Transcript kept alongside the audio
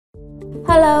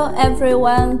Hello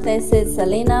everyone, this is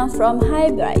Selena from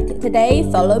Highbright. Today,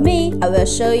 follow me. I will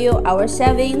show you our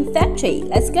shelving factory.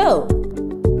 Let's go.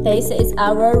 This is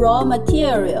our raw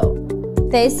material.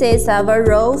 This is our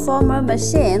roll former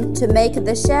machine to make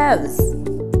the shelves.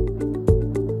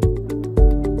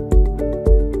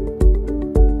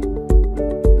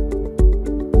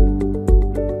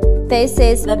 This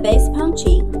is the base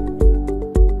punching.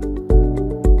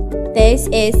 This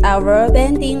is our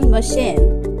bending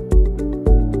machine.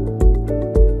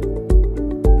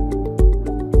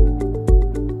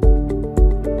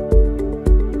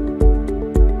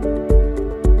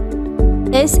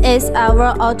 This is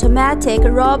our automatic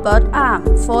robot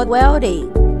arm for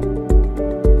welding.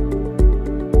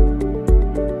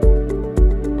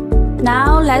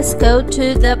 Now let's go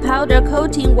to the powder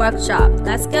coating workshop.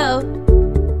 Let's go.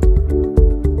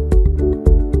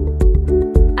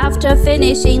 After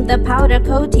finishing the powder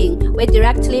coating, we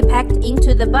directly packed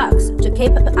into the box to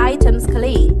keep items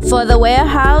clean. For the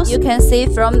warehouse, you can see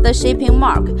from the shipping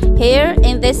mark. Here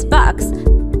in this box,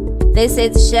 this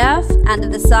is shelf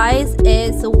and the size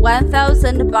is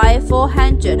 1000 by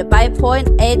 400 by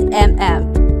 0.8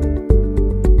 mm.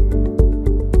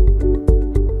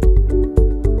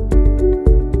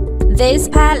 These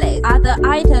pallets are the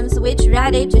items which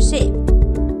ready to ship.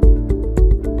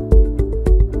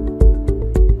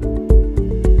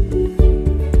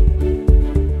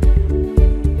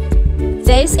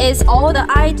 This is all the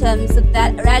items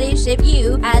that ready ship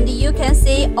you, and you can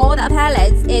see all the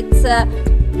pallets. It's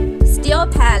steel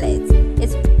pallets.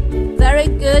 It's very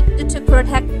good to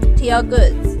protect your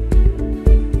goods.